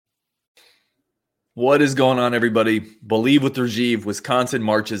What is going on, everybody? Believe with Rajiv. Wisconsin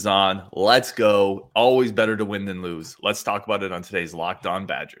marches on. Let's go. Always better to win than lose. Let's talk about it on today's Locked On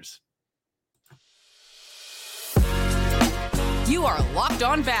Badgers. You are Locked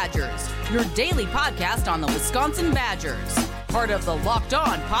On Badgers, your daily podcast on the Wisconsin Badgers. Part of the Locked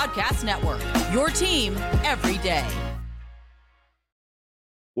On Podcast Network, your team every day.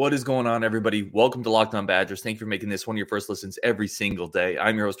 What is going on, everybody? Welcome to Locked On Badgers. Thank you for making this one of your first listens every single day.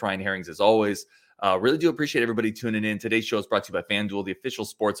 I'm your host, Ryan Herrings, as always. Really do appreciate everybody tuning in. Today's show is brought to you by FanDuel, the official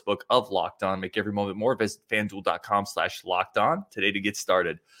sports book of Locked On. Make every moment more. Visit FanDuel.com/LockedOn today to get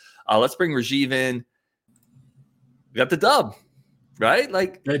started. Let's bring Rajiv in. We got the dub, right?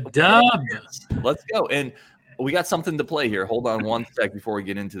 Like the dub. Let's go. And we got something to play here. Hold on one sec before we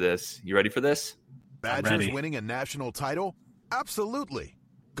get into this. You ready for this? Badgers winning a national title? Absolutely.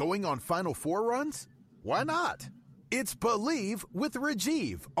 Going on Final Four runs? Why not? It's Believe with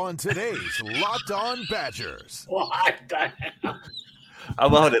Rajiv on today's Locked On Badgers. What the hell? How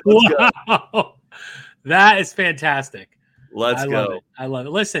about it? Let's go. That is fantastic. Let's go. I love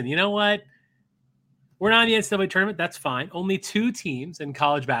it. Listen, you know what? We're not in the NCAA tournament. That's fine. Only two teams in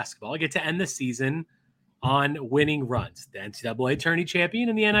college basketball get to end the season on winning runs. The NCAA tourney champion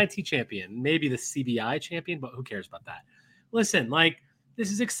and the NIT champion. Maybe the CBI champion, but who cares about that? Listen, this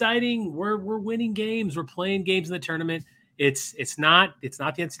is exciting. We're winning games. We're playing games in the tournament. It's not the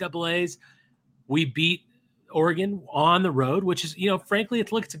NCAA's. We beat Oregon on the road, which is, frankly,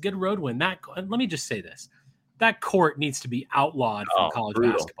 it's a good road win. Let me just say this. That court needs to be outlawed from college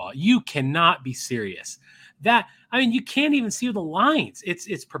basketball. You cannot be serious. You can't even see the lines.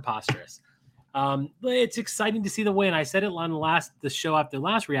 It's preposterous. But it's exciting to see the win. I said it on the show after the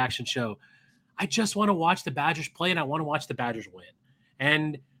last reaction show. I just want to watch the Badgers play, and I want to watch the Badgers win.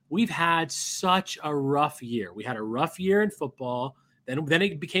 And we've had such a rough year. We had a rough year in football. Then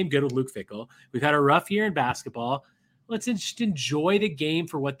it became good with Luke Fickell. We've had a rough year in basketball. Let's just enjoy the game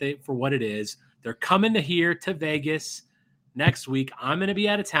for what it is. They're coming to Vegas next week. I'm going to be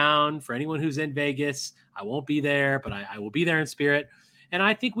out of town. For anyone who's in Vegas, I won't be there, but I will be there in spirit. And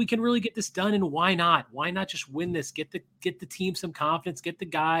I think we can really get this done. And why not? Why not just win this? Get the team some confidence. Get the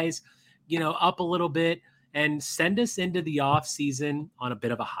guys, up a little bit. And send us into the off season on a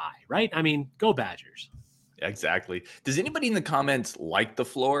bit of a high, right? Go Badgers. Exactly. Does anybody in the comments like the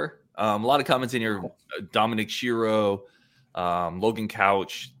floor? A lot of comments in here. Dominic Shiro, Logan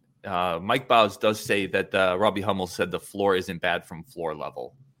Couch, Mike Bowes does say that Robbie Hummel said the floor isn't bad from floor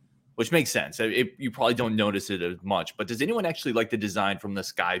level, which makes sense. You probably don't notice it as much, but does anyone actually like the design from the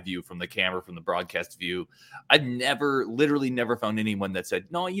sky view, from the camera, from the broadcast view? I've literally never found anyone that said,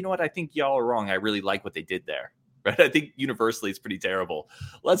 no, you know what? I think y'all are wrong. I really like what they did there. Right? I think universally it's pretty terrible.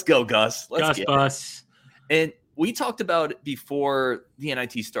 Let's go, Gus. Let's get Bus. And we talked about it before the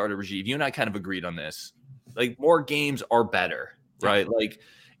NIT started, Rajiv. You and I kind of agreed on this. More games are better, right?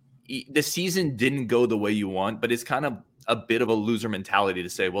 The season didn't go the way you want, but it's kind of a bit of a loser mentality to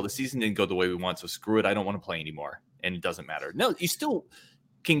say, well, the season didn't go the way we want, so screw it. I don't want to play anymore. And it doesn't matter. No, you still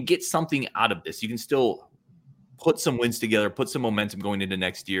can get something out of this. You can still put some wins together, put some momentum going into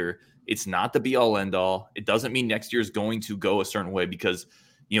next year. It's not the be all end all. It doesn't mean next year is going to go a certain way because,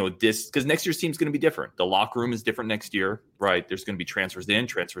 because next year's team is going to be different. The locker room is different next year, right? There's going to be transfers in,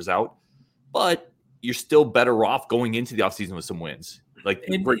 transfers out, but you're still better off going into the offseason with some wins.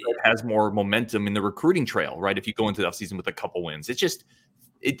 Greg Gard has more momentum in the recruiting trail, right? If you go into the offseason with a couple wins,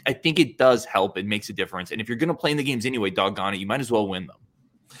 I think it does help. It makes a difference. And if you're going to play in the games anyway, doggone it, you might as well win them.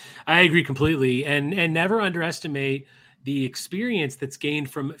 I agree completely. And never underestimate the experience that's gained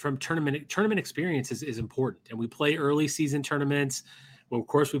from tournament experience is important. And we play early season tournaments. Well, of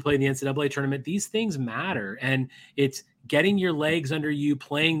course, we play the NCAA tournament. These things matter. And it's getting your legs under you,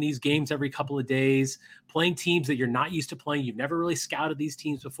 playing these games every couple of days, playing teams that you're not used to playing. You've never really scouted these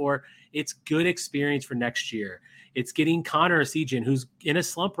teams before. It's good experience for next year. It's getting Connor Essegian, who's in a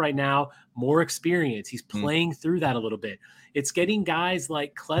slump right now, more experience. He's playing through that a little bit. It's getting guys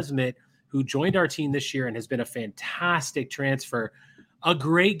like Klesmit, who joined our team this year and has been a fantastic transfer. A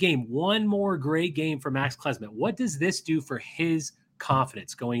great game. One more great game for Max Klesmit. What does this do for his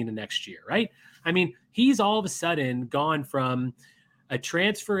confidence going into next year, right? He's all of a sudden gone from a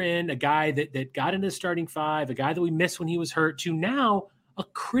transfer in, a guy that got into the starting five, a guy that we missed when he was hurt, to now a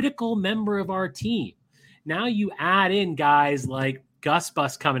critical member of our team. Now you add in guys like Gus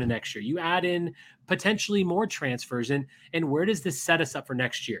Bus coming in next year. You add in potentially more transfers. And where does this set us up for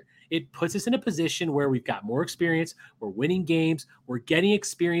next year? It puts us in a position where we've got more experience. We're winning games. We're getting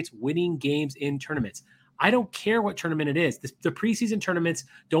experience winning games in tournaments. I don't care what tournament it is. The preseason tournaments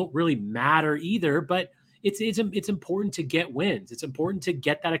don't really matter either, but it's important to get wins. It's important to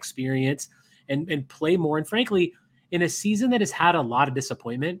get that experience and play more. And frankly, in a season that has had a lot of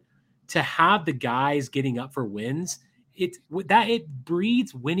disappointment, to have the guys getting up for wins, it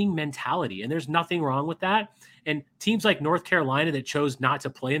breeds winning mentality, and there's nothing wrong with that. And teams like North Carolina that chose not to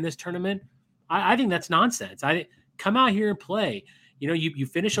play in this tournament, I think that's nonsense. Come out here and play. You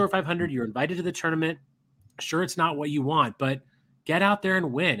finish over 500, you're invited to the tournament. Sure, it's not what you want, but get out there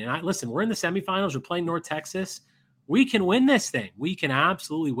and win. And listen, we're in the semifinals. We're playing North Texas. We can win this thing. We can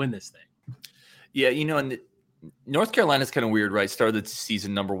absolutely win this thing. Yeah, and North Carolina's kind of weird, right? Started the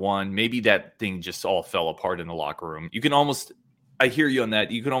season number 1. Maybe that thing just all fell apart in the locker room. You can almost, I hear you on that.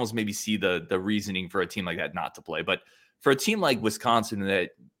 You can almost maybe see the reasoning for a team like that not to play. But for a team like Wisconsin,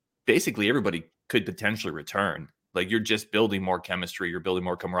 that basically everybody could potentially return. Like, you're just building more chemistry. You're building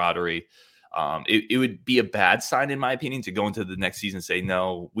more camaraderie. It would be a bad sign, in my opinion, to go into the next season and say,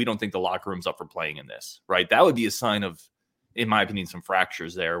 no, we don't think the locker room's up for playing in this, right? That would be a sign of, in my opinion, some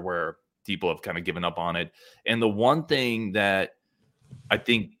fractures there where people have kind of given up on it. And the one thing that I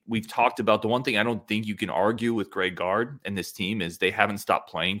think we've talked about, the one thing I don't think you can argue with Greg Gard and this team is they haven't stopped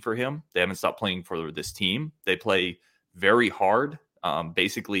playing for him. They haven't stopped playing for this team. They play very hard,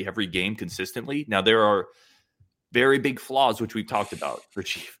 basically every game consistently. Now, there are very big flaws, which we've talked about for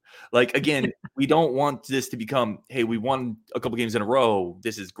Chief. Like, again, we don't want this to become, hey, we won a couple games in a row.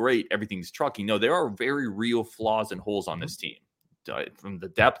 This is great. Everything's trucking. No, there are very real flaws and holes on this team. From the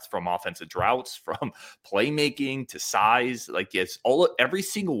depth, from offensive droughts, from playmaking to size, like every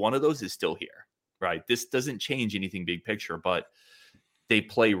single one of those is still here, right? This doesn't change anything big picture, but they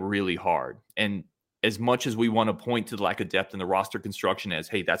play really hard. And as much as we want to point to the lack of depth in the roster construction as,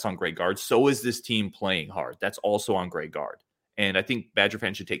 hey, that's on Greg Gard, so is this team playing hard. That's also on Greg Gard. And I think Badger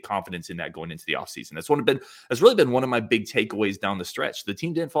fans should take confidence in that going into the offseason. That's really been one of my big takeaways down the stretch. The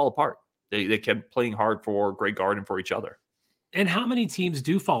team didn't fall apart. They kept playing hard for Greg Gard and for each other. And how many teams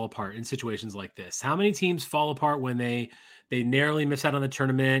do fall apart in situations like this? How many teams fall apart when they narrowly miss out on the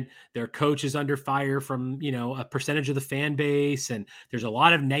tournament? Their coach is under fire from, a percentage of the fan base, and there's a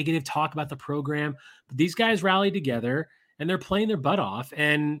lot of negative talk about the program. But these guys rallied together and they're playing their butt off.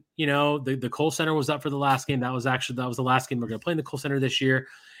 And, the Kohl Center was up for the last game. That was the last game we're going to play in the Kohl Center this year.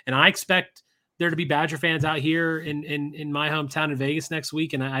 And I expect there to be Badger fans out here in my hometown in Vegas next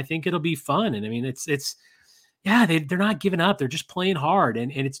week. And I think it'll be fun. And I mean, yeah, they're not giving up. They're just playing hard,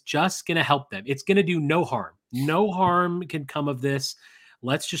 and it's just going to help them. It's going to do no harm. No harm can come of this.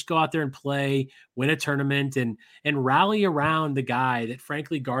 Let's just go out there and play, win a tournament, and rally around the guy that,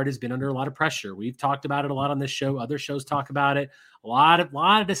 frankly, Gard has been under a lot of pressure. We've talked about it a lot on this show. Other shows talk about it. A lot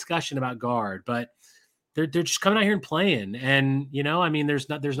of discussion about Gard, but they're just coming out here and playing. And,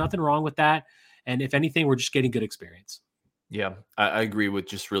 there's nothing wrong with that. And if anything, we're just getting good experience. Yeah, I agree with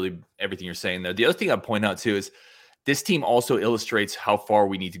just really everything you're saying there. The other thing I'd point out too is this team also illustrates how far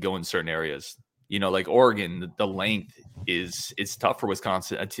we need to go in certain areas. Like Oregon, the length it's tough for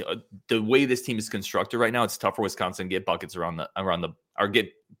Wisconsin. The way this team is constructed right now, it's tough for Wisconsin to get buckets or get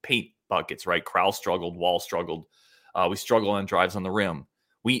paint buckets, right? Crowell struggled, Wall struggled. We struggle on drives on the rim.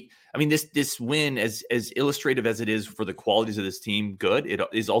 This win, as illustrative as it is for the qualities of this team, good. It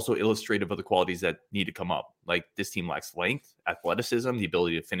is also illustrative of the qualities that need to come up. Like, this team lacks length, athleticism, the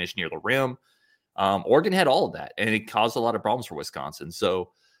ability to finish near the rim. Oregon had all of that, and it caused a lot of problems for Wisconsin. So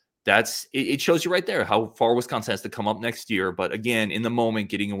it shows you right there how far Wisconsin has to come up next year. But again, in the moment,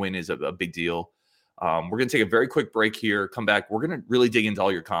 getting a win is a big deal. We're going to take a very quick break here. Come back. We're going to really dig into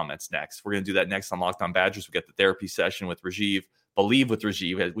all your comments next. We're going to do that next on Locked On Badgers. We got the therapy session with Rajiv. Believe with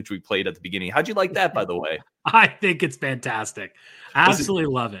Rajiv, which we played at the beginning. How'd you like that, by the way? I think it's fantastic. Absolutely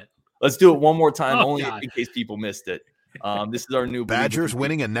love it. Let's do it one more time, in case people missed it. This is our new Badgers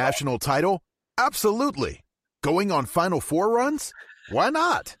winning a national title? Absolutely. Going on Final Four runs? Why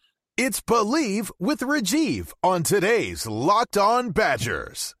not? It's Believe with Rajiv on today's Locked On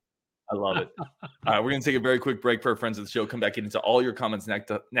Badgers. I love it. All right, we're going to take a very quick break for our friends of the show. Come back into all your comments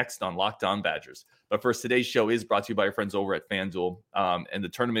next on Locked On Badgers. But first, today's show is brought to you by our friends over at FanDuel. And the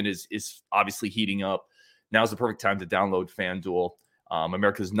tournament is obviously heating up. Now's the perfect time to download FanDuel,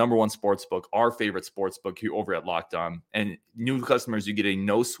 America's #1 sportsbook, our favorite sportsbook here over at Locked On. And new customers, you get a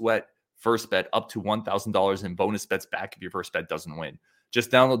no-sweat first bet up to $1,000 in bonus bets back if your first bet doesn't win. Just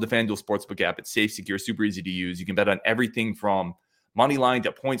download the FanDuel Sportsbook app. It's safe, secure, super easy to use. You can bet on everything from money line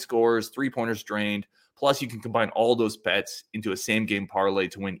to point scores, three-pointers drained. Plus, you can combine all those bets into a same-game parlay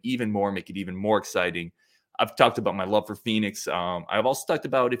to win even more, make it even more exciting. I've talked about my love for Phoenix. I've also talked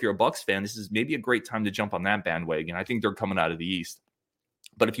about, if you're a Bucks fan, this is maybe a great time to jump on that bandwagon. I think they're coming out of the East.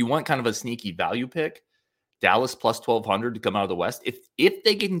 But if you want kind of a sneaky value pick, Dallas plus 1,200 to come out of the West. If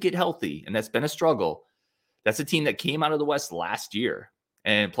they can get healthy, and that's been a struggle, that's a team that came out of the West last year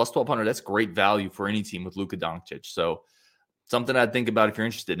And plus 1,200, that's great value for any team with Luka Doncic. So something I'd think about if you're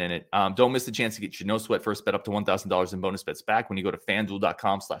interested in it. Don't miss the chance to get your no sweat first bet up to $1,000 in bonus bets back when you go to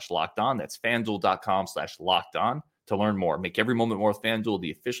FanDuel.com/lockedon. That's FanDuel.com/lockedon to learn more. Make every moment more with FanDuel,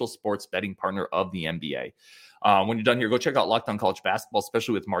 the official sports betting partner of the NBA. When you're done here, go check out Locked On College Basketball,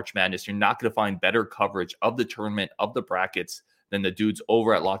 especially with March Madness. You're not going to find better coverage of the tournament, of the brackets, than the dudes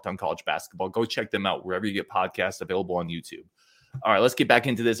over at Locked On College Basketball. Go check them out wherever you get podcasts, available on YouTube. All right, let's get back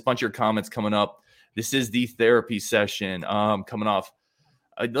into this. A bunch of your comments coming up. This is the therapy session coming off.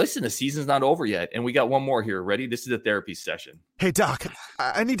 Listen, the season's not over yet, and we got one more here. Ready? This is the therapy session. Hey, Doc,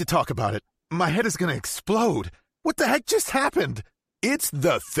 I need to talk about it. My head is going to explode. What the heck just happened? It's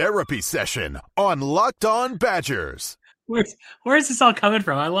the therapy session on Locked On Badgers. Where's this all coming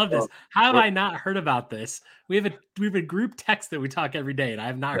from? I love this. How have I not heard about this? We have a group text that we talk every day, and I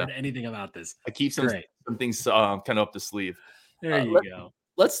have not heard anything about this. I keep some things kind of up the sleeve. There you go.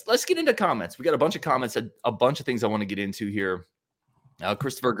 Let's get into comments. We got a bunch of comments, a bunch of things I want to get into here.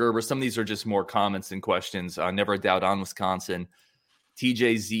 Christopher Gerber, some of these are just more comments than questions. Never a doubt on Wisconsin.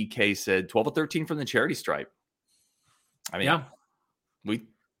 TJZK said 12 of 13 from the charity stripe. I mean, yeah.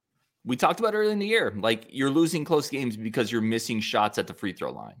 We talked about earlier in the year, like you're losing close games because you're missing shots at the free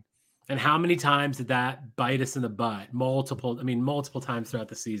throw line. And how many times did that bite us in the butt? Multiple times throughout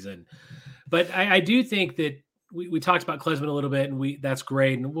the season. But I do think that we talked about Klesman a little bit, and that's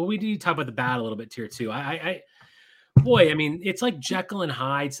great. And we do talk about the bad a little bit here too. I mean, it's like Jekyll and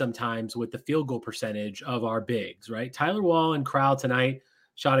Hyde sometimes with the field goal percentage of our bigs, right? Tyler Wall and Crowell tonight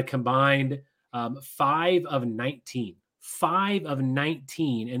shot a combined 5 of 19. 5 of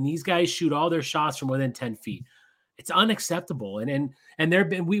 19, and these guys shoot all their shots from within 10 feet. It's unacceptable. And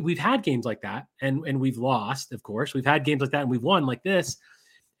we've had games like that, and we've lost, of course. We've had games like that, and we've won like this.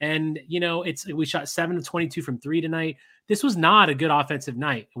 And we shot 7 of 22 from 3 tonight. This was not a good offensive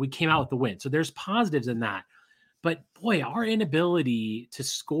night, and we came out with the win. So there's positives in that. But boy, our inability to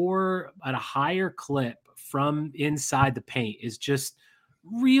score at a higher clip from inside the paint is just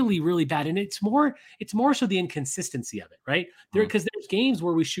really, really bad. And it's more so the inconsistency of it, right? Because there's games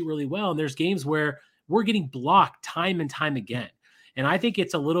where we shoot really well, and there's games where we're getting blocked time and time again. And I think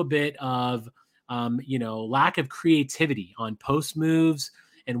it's a little bit of, lack of creativity on post moves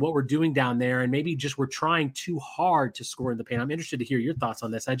and what we're doing down there. And maybe just we're trying too hard to score in the paint. I'm interested to hear your thoughts on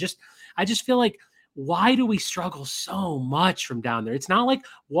this. I just feel like, why do we struggle so much from down there? It's not like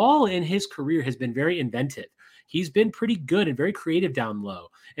Wall in his career has been very inventive. He's been pretty good and very creative down low.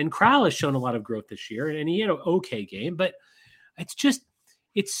 And Crowell has shown a lot of growth this year, and he had an okay game. But it just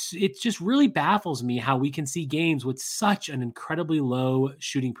really baffles me how we can see games with such an incredibly low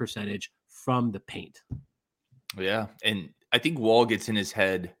shooting percentage from the paint. Yeah, and I think Wall gets in his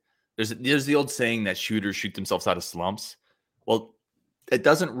head. There's the old saying that shooters shoot themselves out of slumps. Well, it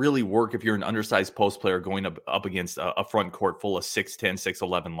doesn't really work if you're an undersized post player going up against a front court full of 6'10",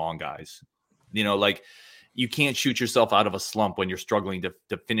 6'11" long guys. You can't shoot yourself out of a slump when you're struggling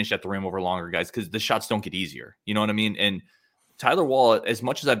to finish at the rim over longer guys, because the shots don't get easier. You know what I mean? And Tyler Wall, as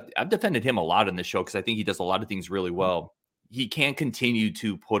much as I've defended him a lot in this show, because I think he does a lot of things really well, he can't continue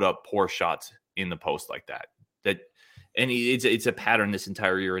to put up poor shots in the post like that. It's a pattern this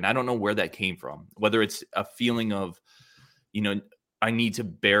entire year, and I don't know where that came from. Whether it's a feeling of, I need to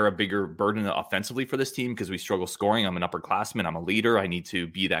bear a bigger burden offensively for this team because we struggle scoring. I'm an upperclassman. I'm a leader. I need to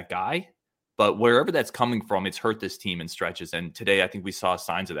be that guy. But wherever that's coming from, it's hurt this team in stretches. And today, I think we saw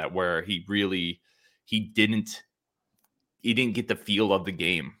signs of that, where he didn't get the feel of the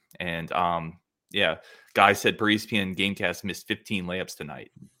game. And Guy said per ESPN Gamecast missed 15 layups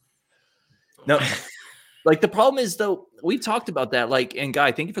tonight. No, the problem is, though, we've talked about that. And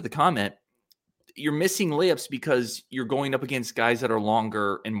Guy, thank you for the comment. You're missing layups because you're going up against guys that are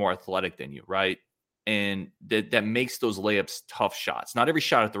longer and more athletic than you, right? And that makes those layups tough shots. Not every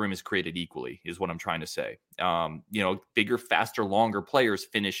shot at the rim is created equally, is what I'm trying to say. Bigger, faster, longer players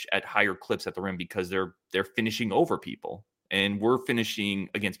finish at higher clips at the rim because they're finishing over people, and we're finishing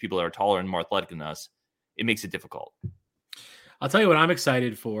against people that are taller and more athletic than us. It makes it difficult. I'll tell you what I'm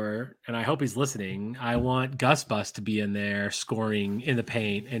excited for, and I hope he's listening. I want Gus Bus to be in there scoring in the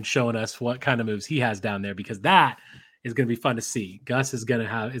paint and showing us what kind of moves he has down there, because that is going to be fun to see. Gus is going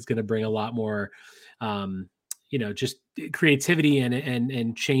to bring a lot more just creativity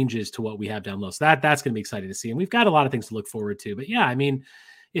and changes to what we have down low. So that's going to be exciting to see. And we've got a lot of things to look forward to. But yeah, I mean,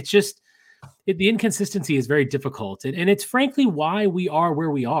 it's just the inconsistency is very difficult. And it's frankly why we are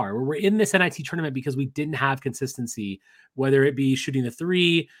where we are. We're in this NIT tournament because we didn't have consistency, whether it be shooting the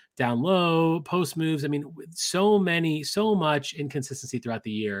three, down low, post moves. I mean, so much inconsistency throughout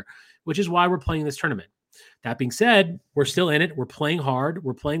the year, which is why we're playing this tournament. that being said, we're still in it. We're playing hard.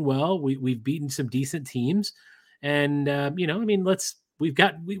 We're playing well. We've beaten some decent teams. And, we're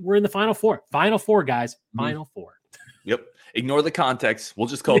in the Final Four. Final Four, guys. Final Four. Yep. Ignore the context. We'll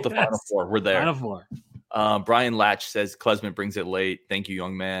just call it the Final Four. We're there. Final Four. Brian Latch says Klesman brings it late. Thank you,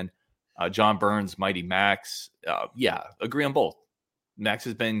 young man. John Burns, Mighty Max. Agree on both. Max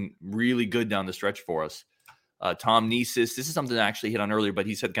has been really good down the stretch for us. Tom Neesis, this is something I actually hit on earlier, but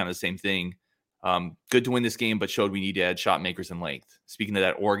he said kind of the same thing. Good to win this game, but showed we need to add shot makers and length. Speaking of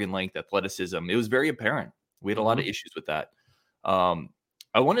that Oregon length, athleticism, it was very apparent. We had a lot of issues with that.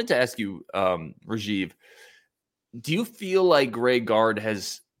 I wanted to ask you, Rajiv, do you feel like Greg Gard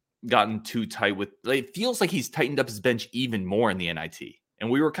has gotten too tight with, it feels like he's tightened up his bench even more in the NIT. And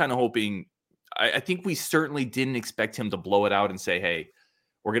we were kind of hoping, I think we certainly didn't expect him to blow it out and say, hey,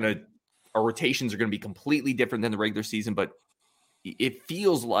 our rotations are going to be completely different than the regular season. But it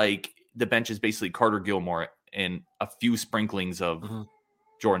feels like the bench is basically Carter Gilmore and a few sprinklings of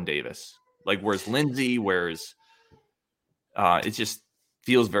Jordan Davis. Like, where's Lindsey? It just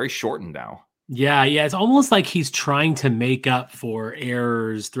feels very shortened now. Yeah. It's almost like he's trying to make up for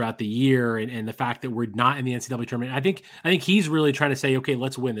errors throughout the year and the fact that we're not in the NCAA tournament. I think he's really trying to say, okay,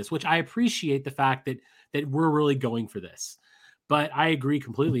 let's win this, which I appreciate the fact that we're really going for this. But I agree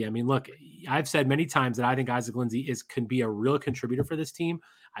completely. I mean, look, I've said many times that I think Isaac Lindsey can be a real contributor for this team.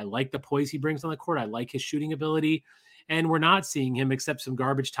 I like the poise he brings on the court. I like his shooting ability. And we're not seeing him except some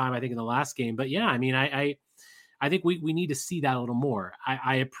garbage time, I think, in the last game. But yeah, I mean, I think we need to see that a little more.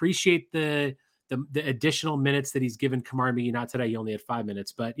 I appreciate the additional minutes that he's given Kamari McGee. Not today, he only had 5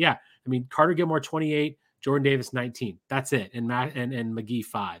 minutes. But yeah, I mean, Carter Gilmore 28, Jordan Davis 19. That's it, and McGee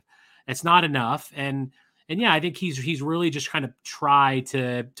 5. It's not enough. And yeah, I think he's really just trying to try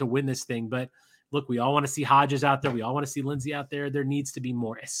to win this thing. But look, we all want to see Hodges out there. We all want to see Lindsey out there. There needs to be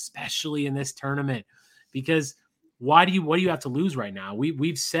more, especially in this tournament, because what do you have to lose right now?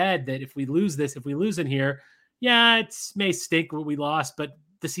 We've said that if we lose in here, yeah, it may stink what we lost, but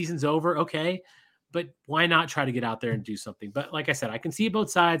the season's over. Okay. But why not try to get out there and do something? But like I said, I can see both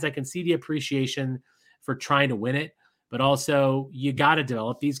sides. I can see the appreciation for trying to win it, but also you got to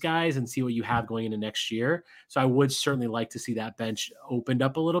develop these guys and see what you have going into next year. So I would certainly like to see that bench opened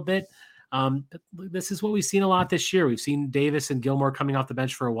up a little bit. This is what we've seen a lot this year. We've seen Davis and Gilmore coming off the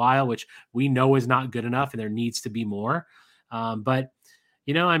bench for a while, which we know is not good enough, and there needs to be more. But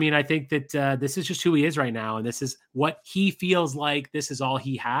I think that this is just who he is right now, and this is what he feels like. This is all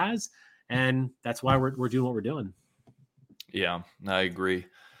he has, and that's why we're doing what we're doing. Yeah, I agree.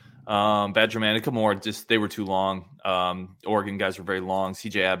 Badger Man, a couple more. Just they were too long. Oregon guys were very long.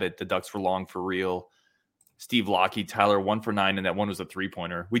 CJ Abbott, the Ducks were long for real. Steve Lockheed, Tyler 1 for 9, and that one was a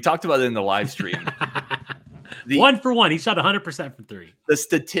 3-pointer. We talked about it in the live stream. 1 for 1. He shot 100% from 3. The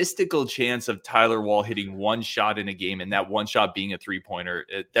statistical chance of Tyler Wall hitting one shot in a game and that one shot being a 3-pointer,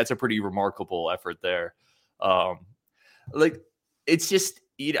 that's a pretty remarkable effort there. It's just,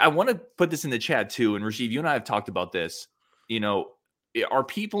 I want to put this in the chat too. And Rajiv, you and I have talked about this. Are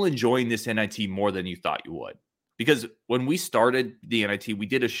people enjoying this NIT more than you thought you would? Because when we started the NIT, we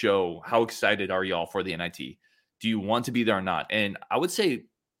did a show. How excited are y'all for the NIT? Do you want to be there or not? And I would say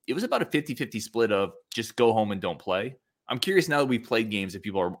it was about a 50-50 split of just go home and don't play. I'm curious now that we've played games if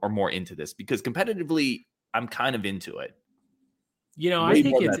people are more into this, because competitively, I'm kind of into it. I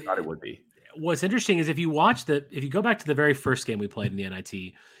think I thought it would be. What's interesting is if you go back to the very first game we played in the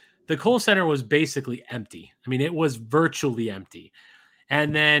NIT, the Kohl Center was basically empty. I mean, it was virtually empty.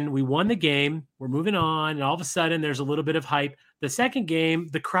 And then we won the game. We're moving on. And all of a sudden, there's a little bit of hype. The second game,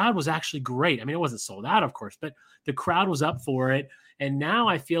 the crowd was actually great. I mean, it wasn't sold out, of course, but the crowd was up for it. And now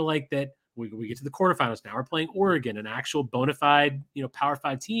I feel like that we get to the quarterfinals. Now we're playing Oregon, an actual bona fide, Power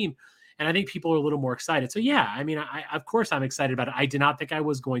 5 team. And I think people are a little more excited. So, yeah, I mean, of course I'm excited about it. I did not think I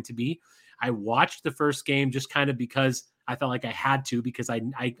was going to be. I watched the first game just kind of because I felt like I had to, because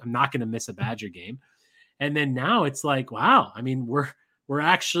I'm not going to miss a Badger game. And then now it's like, wow, I mean, we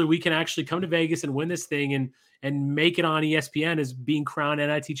can actually come to Vegas and win this thing and make it on ESPN as being crowned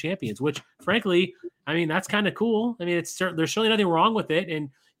NIT champions, which frankly, I mean, that's kind of cool. I mean, there's certainly nothing wrong with it. And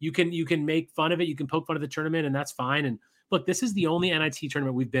you can make fun of it. You can poke fun of the tournament, and that's fine. And look, this is the only NIT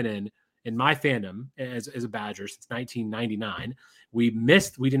tournament we've been in my fandom as a Badger since 1999. We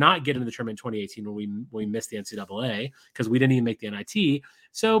did not get into the tournament in 2018 when we missed the NCAA because we didn't even make the NIT.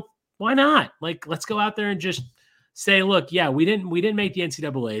 So why not? Let's go out there and just say, look, yeah, we didn't make the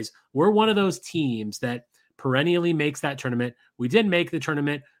NCAAs. We're one of those teams that perennially makes that tournament. We didn't make the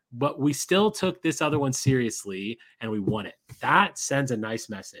tournament, but we still took this other one seriously and we won it. That sends a nice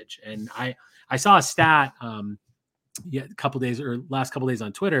message. And I saw a stat last couple days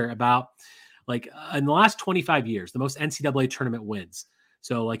on Twitter about like in the last 25 years, the most NCAA tournament wins.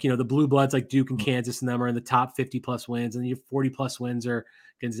 So like, the blue bloods like Duke and Kansas and them are in the top 50 plus wins. And then 40 plus wins are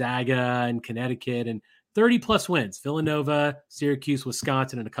Gonzaga and Connecticut, and 30 plus wins, Villanova, Syracuse,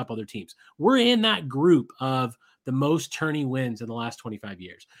 Wisconsin, and a couple other teams. We're in that group of the most tourney wins in the last 25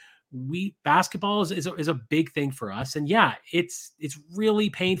 years. Basketball is a big thing for us. And yeah, it's really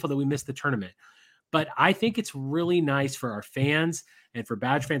painful that we missed the tournament. But I think it's really nice for our fans and for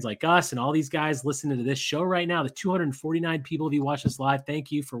Badger fans like us and all these guys listening to this show right now, the 249 people of you watch this live,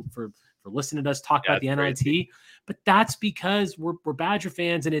 thank you for listening to us talk about the NIT. Crazy. But that's because we're Badger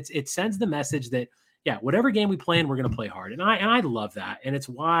fans, and it sends the message that, yeah, whatever game we play in, we're going to play hard. And I love that. And it's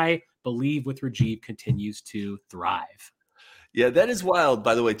why Believe with Rajiv continues to thrive. Yeah, that is wild.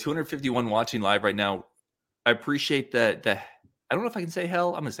 By the way, 251 watching live right now. I appreciate that. I don't know if I can say hell.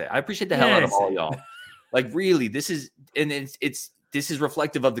 I'm going to say I appreciate the hell out of all y'all. Like, really, this is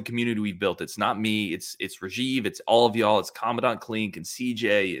reflective of the community we built. It's not me. It's Rajiv. It's all of y'all. It's Commandant Clink and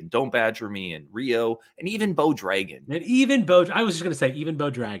CJ and Don't Badger Me and Rio and even Bo Dragon. And even Bo. I was just going to say even Bo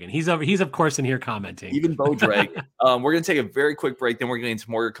Dragon. He's of course in here commenting. Even Bo Dragon. We're going to take a very quick break. Then we're going to get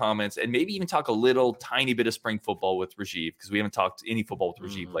into more of your comments and maybe even talk a little tiny bit of spring football with Rajiv, because we haven't talked any football with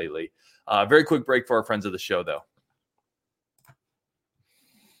Rajiv lately. Very quick break for our friends of the show, though.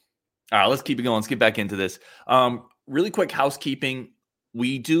 All right, let's keep it going. Let's get back into this. Really quick housekeeping.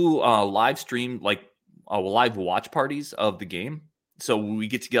 We do live stream, like live watch parties of the game. So when we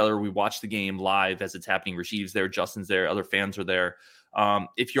get together, we watch the game live as it's happening. Rashid's there, Justin's there, other fans are there.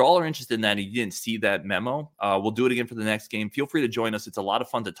 If you all are interested in that and you didn't see that memo, we'll do it again for the next game. Feel free to join us. It's a lot of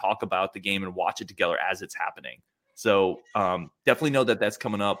fun to talk about the game and watch it together as it's happening. So definitely know that that's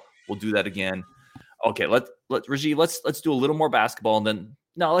coming up. We'll do that again. Okay, Rajiv, let's do a little more basketball, and then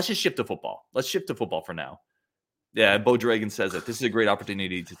let's just shift to football. Let's shift to football for now. Yeah, Bo Dragon says that this is a great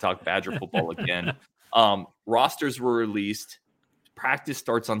opportunity to talk Badger football again. Rosters were released. Practice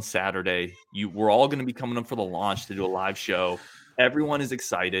starts on Saturday. We're all going to be coming up for the launch to do a live show. Everyone is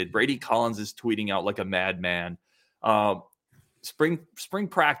excited. Brady Collins is tweeting out like a madman. Spring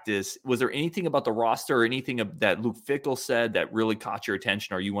practice, was there anything about the roster or anything that Luke Fickell said that really caught your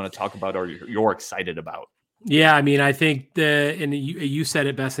attention or you want to talk about or you're excited about? Yeah, I mean, I think and you said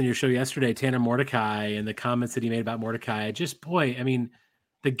it best in your show yesterday, Tanner Mordecai, and the comments that he made about Mordecai.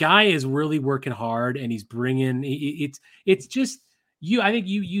 The guy is really working hard, and he's bringing it's just you. I think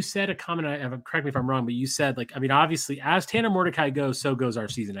you said a comment. Correct me if I'm wrong, but you said obviously, as Tanner Mordecai goes, so goes our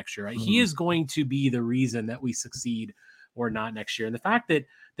season next year, right? Mm-hmm. He is going to be the reason that we succeed or not next year. And the fact that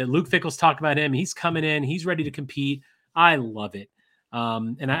Luke Fickell's talked about him, he's coming in, he's ready to compete. I love it.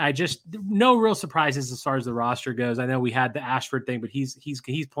 And I just no real surprises as far as the roster goes. I know we had the Ashford thing, but he's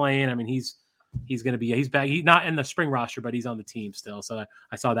playing. I mean, he's back. He's not in the spring roster, but he's on the team still. So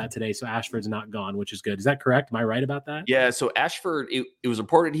I saw that today. So Ashford's not gone, which is good. Is that correct? Am I right about that? Yeah. So Ashford, it was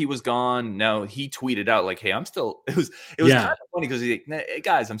reported he was gone. Now he tweeted out like, "Hey, I'm still." It was kind of funny because he's like, "Hey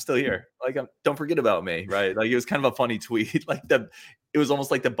guys, I'm still here. Like, don't forget about me." Right? Like it was kind of a funny tweet. Like it was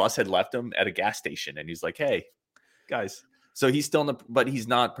almost like the bus had left him at a gas station, and he's like, "Hey, guys." So he's still but he's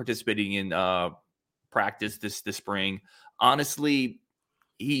not participating in practice this spring. Honestly,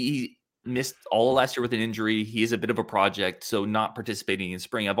 he missed all last year with an injury. He is a bit of a project, so not participating in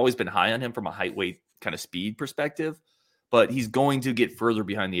spring. I've always been high on him from a height, weight, kind of speed perspective, but he's going to get further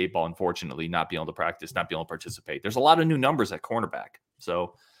behind the eight ball, unfortunately, not being able to practice, not being able to participate. There's a lot of new numbers at cornerback.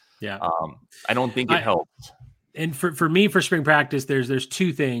 So yeah, I don't think it helps. And for me, for spring practice, there's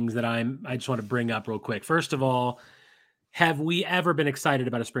two things that I just want to bring up real quick. First of all, have we ever been excited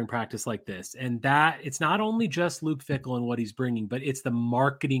about a spring practice like this? And that it's not only just Luke Fickell and what he's bringing, but it's the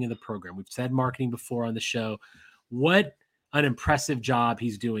marketing of the program. We've said marketing before on the show. What an impressive job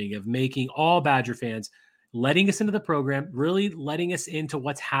he's doing of making all Badger fans, letting us into the program, really letting us into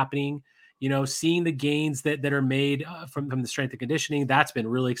what's happening, seeing the gains that are made from the strength and conditioning. That's been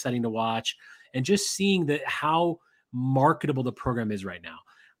really exciting to watch. And just seeing how marketable the program is right now.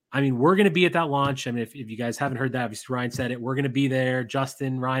 I mean, we're going to be at that launch. I mean, if you guys haven't heard that, obviously Ryan said it. We're going to be there.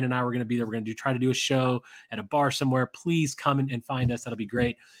 Justin, Ryan, and I were going to be there. We're going to try to do a show at a bar somewhere. Please come and find us. That'll be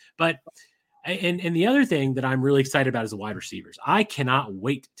great. But and the other thing that I'm really excited about is the wide receivers. I cannot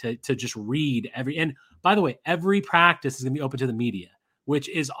wait to just read every. And by the way, every practice is going to be open to the media, which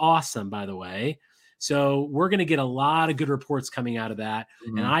is awesome. By the way, so we're going to get a lot of good reports coming out of that,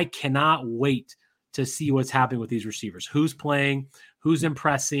 and I cannot wait to see what's happening with these receivers. Who's playing? Who's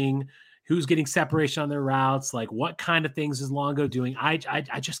impressing, who's getting separation on their routes, like what kind of things is Longo doing. I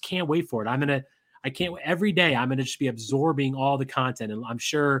just can't wait for it. Every day I'm going to just be absorbing all the content. And I'm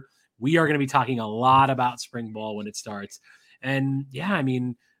sure we are going to be talking a lot about spring ball when it starts. And yeah, I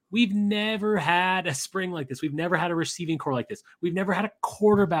mean, We've never had a spring like this. We've never had a receiving core like this. We've never had a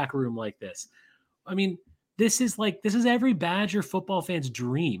quarterback room like this. I mean, this is every Badger football fan's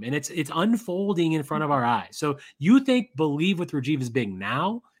dream, and it's unfolding in front of our eyes. So you think Believe with Rajiv is big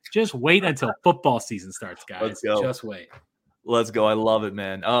now? Just wait until football season starts, guys. Let's go. Just wait. Let's go. I love it,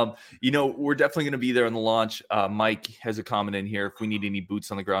 man. We're definitely going to be there on the launch. Mike has a comment in here. If we need any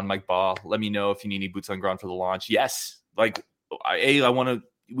boots on the ground, Mike Baugh, let me know if you need any boots on the ground for the launch. Yes. We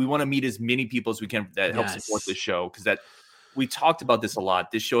want to meet as many people as we can that help support this show, because that we talked about this a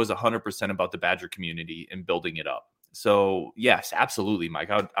lot. This show is 100% about the Badger community and building it up. So yes, absolutely, Mike.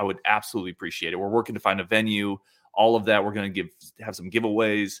 I would absolutely appreciate it. We're working to find a venue, all of that. We're going to have some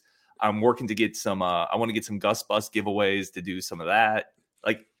giveaways. I'm working to get some, I want to get some Gus Bus giveaways to do some of that.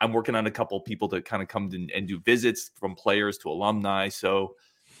 Like, I'm working on a couple of people to kind of come and do visits, from players to alumni. So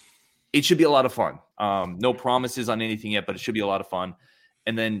it should be a lot of fun. No promises on anything yet, but it should be a lot of fun.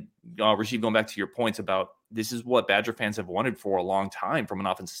 And then, Rasheed, going back to your points about this is what Badger fans have wanted for a long time from an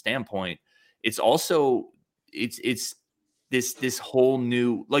offensive standpoint. It's also, it's this whole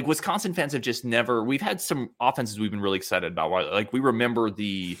new, like, Wisconsin fans have just never, we've had some offenses we've been really excited about. Right? Like, we remember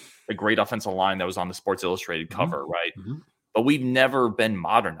the great offensive line that was on the Sports Illustrated cover, right? Mm-hmm. But we've never been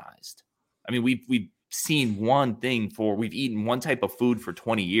modernized. I mean, we've seen one thing we've eaten one type of food for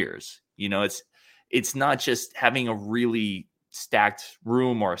 20 years. You know, it's not just having a really stacked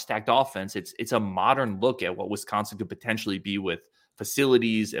room or a stacked offense. It's a modern look at what Wisconsin could potentially be with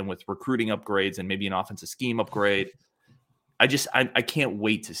facilities and with recruiting upgrades and maybe an offensive scheme upgrade. I can't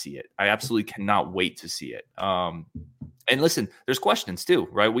wait to see it. I absolutely cannot wait to see it. And listen, there's questions too,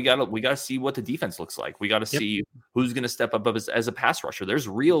 right? We gotta see what the defense looks like. We got to see who's going to step up as a pass rusher. There's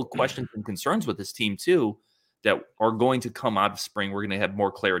real questions and concerns with this team too that are going to come out of spring. We're going to have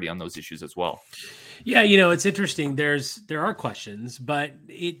more clarity on those issues as well. Yeah, it's interesting. There are questions, but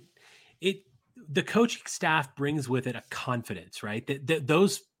the coaching staff brings with it a confidence, right? That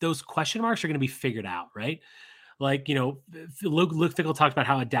those question marks are going to be figured out, right? Like, Luke Fickell talked about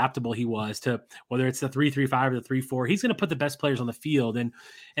how adaptable he was to whether it's the 3-3-5 or the 3-4. He's going to put the best players on the field. And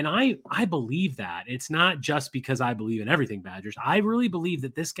I believe that. It's not just because I believe in everything Badgers. I really believe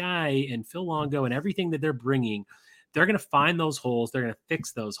that this guy and Phil Longo and everything that they're bringing, they're going to find those holes. They're going to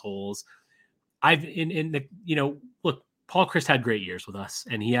fix those holes. Look, Paul Chryst had great years with us,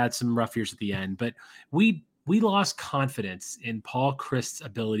 and he had some rough years at the end, but we lost confidence in Paul Chryst's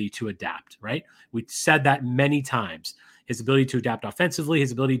ability to adapt, right? We said that many times. His ability to adapt offensively,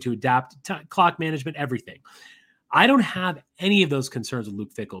 his ability to adapt clock management, everything. I don't have any of those concerns with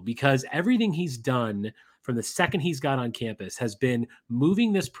Luke Fickell, because everything he's done from the second he's got on campus has been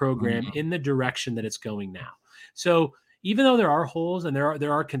moving this program in the direction that it's going now. So even though there are holes and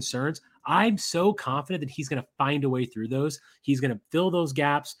there are concerns, I'm so confident that he's going to find a way through those. He's going to fill those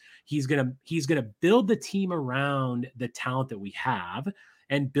gaps. He's going to build the team around the talent that we have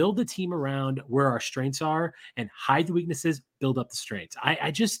and build the team around where our strengths are and hide the weaknesses, build up the strengths. I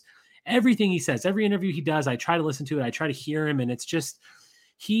just, everything he says, every interview he does, I try to listen to it. I try to hear him, and it's just,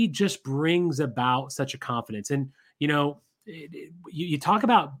 he just brings about such a confidence. And, you talk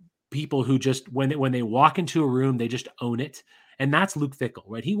about people who just, when they walk into a room, they just own it. And that's Luke Fickell,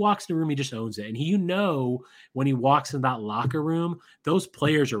 right? He walks in the room, he just owns it. And when he walks in that locker room, those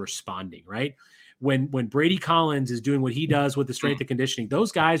players are responding, right? When Brady Collins is doing what he does with the strength and conditioning,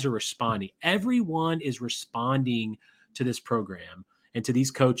 those guys are responding. Everyone is responding to this program and to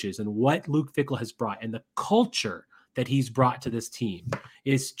these coaches and what Luke Fickell has brought, and the culture that he's brought to this team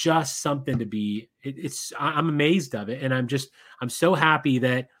is just something to be. I'm amazed of it, and I'm so happy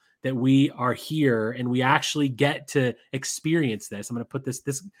that we are here and we actually get to experience this. I'm going to put this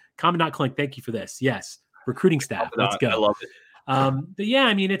Commandant Klink. Thank you for this. Yes. Recruiting staff. Let's go. I love it. But yeah,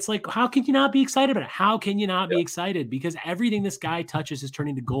 I mean, it's like, how can you not be excited about it? How can you not be excited? Because everything this guy touches is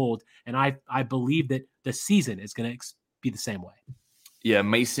turning to gold. And I believe that the season is going to be the same way. Yeah.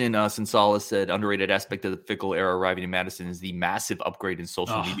 Mason Sensala said underrated aspect of the Fickell era arriving in Madison is the massive upgrade in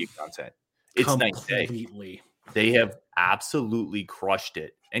social media content. It's completely. They have absolutely crushed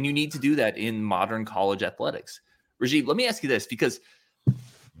it. And you need to do that in modern college athletics. Rajiv, let me ask you this, because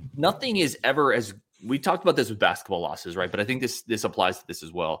nothing is ever as we talked about this with basketball losses, right? But I think this applies to this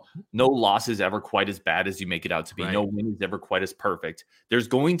as well. No loss is ever quite as bad as you make it out to be. Right. No win is ever quite as perfect. There's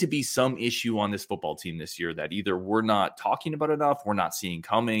going to be some issue on this football team this year that either we're not talking about enough, we're not seeing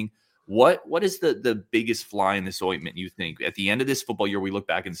coming. What is the biggest fly in this ointment, you think? At the end of this football year, we look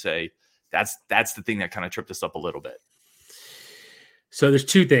back and say, that's the thing that kind of tripped us up a little bit. So there's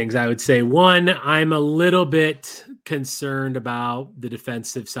two things I would say. One, I'm a little bit concerned about the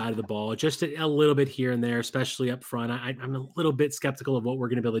defensive side of the ball, just a little bit here and there, especially up front. I'm a little bit skeptical of what we're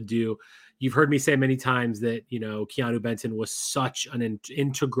going to be able to do. You've heard me say many times that, Keanu Benton was such an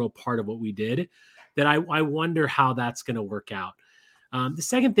integral part of what we did that I wonder how that's going to work out. The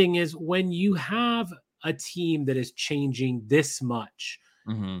second thing is when you have a team that is changing this much,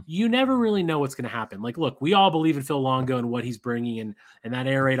 you never really know what's going to happen. Like, look, we all believe in Phil Longo and what he's bringing and that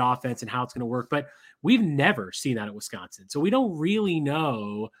air raid offense and how it's going to work, but we've never seen that at Wisconsin. So we don't really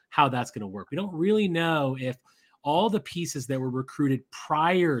know how that's going to work. We don't really know if all the pieces that were recruited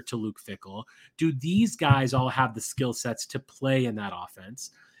prior to Luke Fickell, do these guys all have the skill sets to play in that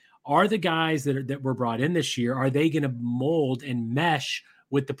offense? Are the guys that were brought in this year, are they going to mold and mesh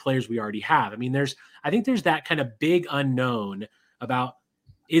with the players we already have? I mean, I think there's that kind of big unknown about,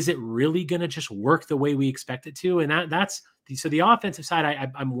 is it really going to just work the way we expect it to? And that's so the offensive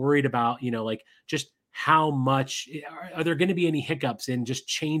side, I'm worried about, just how much are there going to be any hiccups in just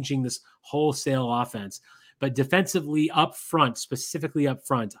changing this wholesale offense? But defensively up front, specifically up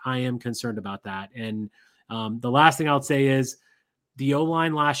front, I am concerned about that. And the last thing I'll say is the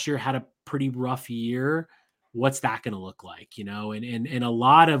O-line last year had a pretty rough year. What's that going to look like? And a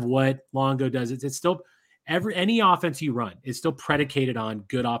lot of what Longo does, it's still any offense you run is still predicated on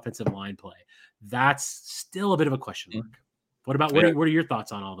good offensive line play. That's still a bit of a question mark. What are your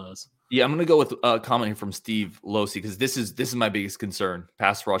thoughts on all those? Yeah, I'm going to go with a comment here from Steve Losi because this is my biggest concern.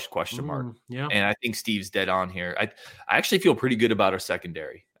 Pass rush question mark. Yeah, and I think Steve's dead on here. I actually feel pretty good about our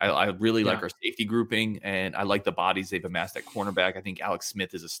secondary. I really like our safety grouping, and I like the bodies they've amassed at cornerback. I think Alex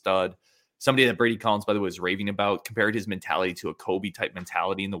Smith is a stud. Somebody that Brady Collins, by the way, was raving about, compared his mentality to a Kobe-type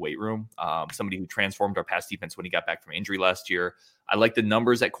mentality in the weight room. Somebody who transformed our pass defense when he got back from injury last year. I like the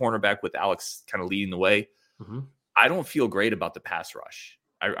numbers at cornerback with Alex kind of leading the way. I don't feel great about the pass rush.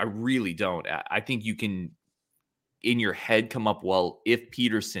 I really don't. I think you can, in your head, come up, well, if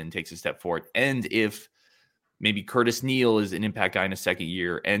Peterson takes a step forward, and if maybe Curtis Neal is an impact guy in a second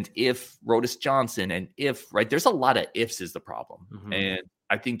year, and if Rodis Johnson, and there's a lot of ifs is the problem. And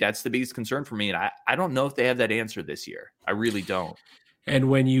I think that's the biggest concern for me. And I don't know if they have that answer this year. I really don't. And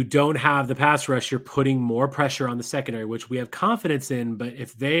when you don't have the pass rush, you're putting more pressure on the secondary, which we have confidence in. But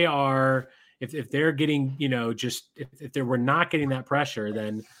if they are, if they're getting, if they were not getting that pressure,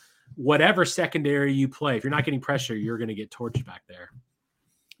 then whatever secondary you play, if you're not getting pressure, you're going to get torched back there.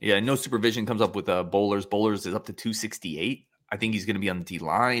 Yeah, no supervision comes up with Bowlers. Bowlers is up to 268. I think he's going to be on the D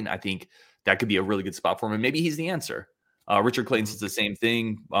line. I think that could be a really good spot for him. And maybe he's the answer. Richard Clayton says the same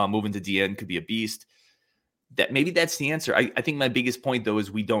thing. Moving to DN could be a beast. Maybe that's the answer. I think my biggest point, though,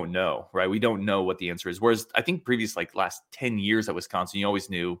 is we don't know, right? We don't know what the answer is. Whereas I think last 10 years at Wisconsin, you always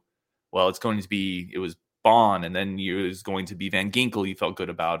knew, well, it was Bond, and then it was going to be Van Ginkel you felt good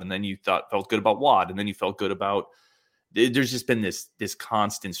about, and then you felt good about Watt, and then you felt good about – there's just been this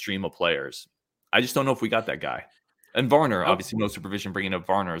constant stream of players. I just don't know if we got that guy. And Varner, obviously, no supervision, bringing up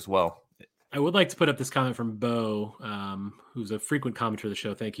Varner as well. I would like to put up this comment from Bo, who's a frequent commenter of the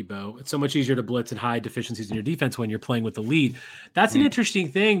show. Thank you, Bo. It's so much easier to blitz and hide deficiencies in your defense when you're playing with the lead. That's an interesting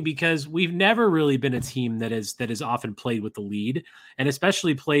thing because we've never really been a team that is often played with the lead, and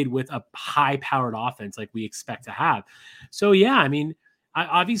especially played with a high-powered offense like we expect to have. So, yeah, I mean,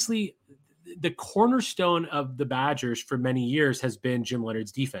 obviously the cornerstone of the Badgers for many years has been Jim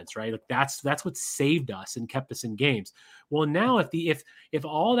Leonard's defense, right? Like that's what saved us and kept us in games. Well, now if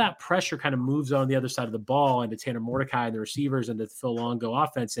all that pressure kind of moves on the other side of the ball into Tanner Mordecai and the receivers and the Phil Longo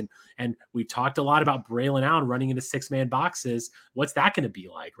offense, and we talked a lot about Braylon Allen running into 6-man boxes, what's that going to be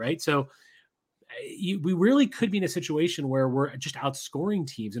like, right? So we really could be in a situation where we're just outscoring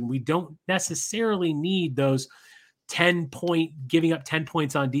teams, and we don't necessarily need those giving up 10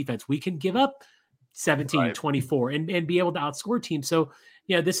 points on defense. We can give up 17, 24 and be able to outscore teams. So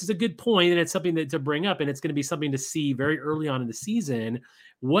yeah, this is a good point, and it's something to bring up, and it's going to be something to see very early on in the season.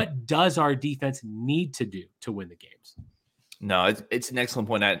 What does our defense need to do to win the games? No, it's an excellent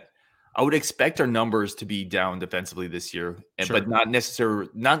point. I would expect our numbers to be down defensively this year, but not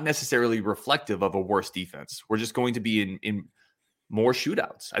necessarily reflective of a worse defense. We're just going to be in more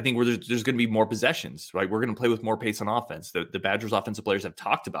shootouts. I think there's going to be more possessions, right? We're going to play with more pace on offense. The Badgers offensive players have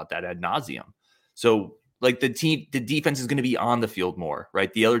talked about that ad nauseum. So like the defense is going to be on the field more,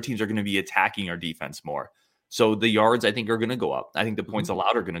 right? The other teams are going to be attacking our defense more. So the yards, I think, are going to go up. I think the points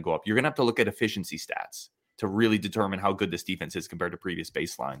allowed are going to go up. You're going to have to look at efficiency stats to really determine how good this defense is compared to previous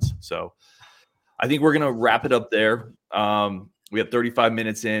baselines. So I think we're going to wrap it up there. We have 35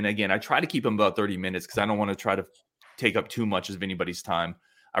 minutes in. Again, I try to keep them about 30 minutes because I don't want to try to take up too much of anybody's time.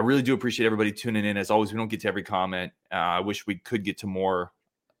 I really do appreciate everybody tuning in. As always, we don't get to every comment. I wish we could get to more.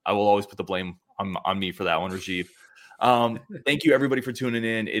 I will always put the blame on me for that one, Rajiv. Thank you, everybody, for tuning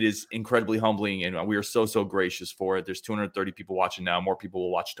in. It is incredibly humbling, and we are so gracious for it. There's 230 people watching now. More people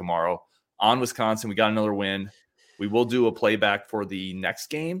will watch tomorrow. On Wisconsin, we got another win. We will do a playback for the next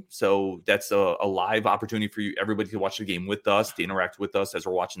game. So that's a live opportunity for you, everybody, to watch the game with us, to interact with us as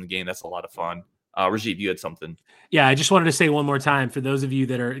we're watching the game. That's a lot of fun. Rajiv, you had something. Yeah, I just wanted to say one more time for those of you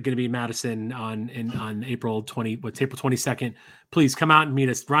that are going to be in Madison on April 22nd, please come out and meet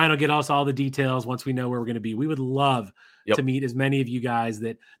us. Ryan will get us all the details once we know where we're going to be. We would love to meet as many of you guys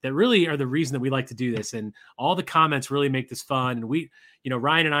that really are the reason that we like to do this. And all the comments really make this fun. And we,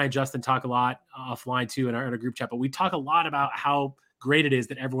 Ryan and I and Justin talk a lot offline too in our group chat, but we talk a lot about how great it is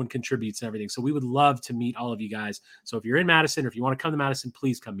that everyone contributes and everything. So we would love to meet all of you guys. So if you're in Madison or if you want to come to Madison,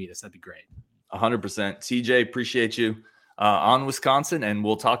 please come meet us. That'd be great. 100%. CJ, appreciate you on Wisconsin, and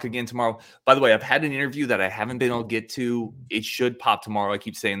we'll talk again tomorrow. By the way, I've had an interview that I haven't been able to get to. It should pop tomorrow. I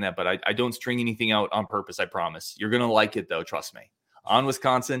keep saying that, but I don't string anything out on purpose, I promise. You're going to like it, though. Trust me. On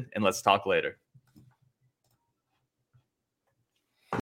Wisconsin, and let's talk later.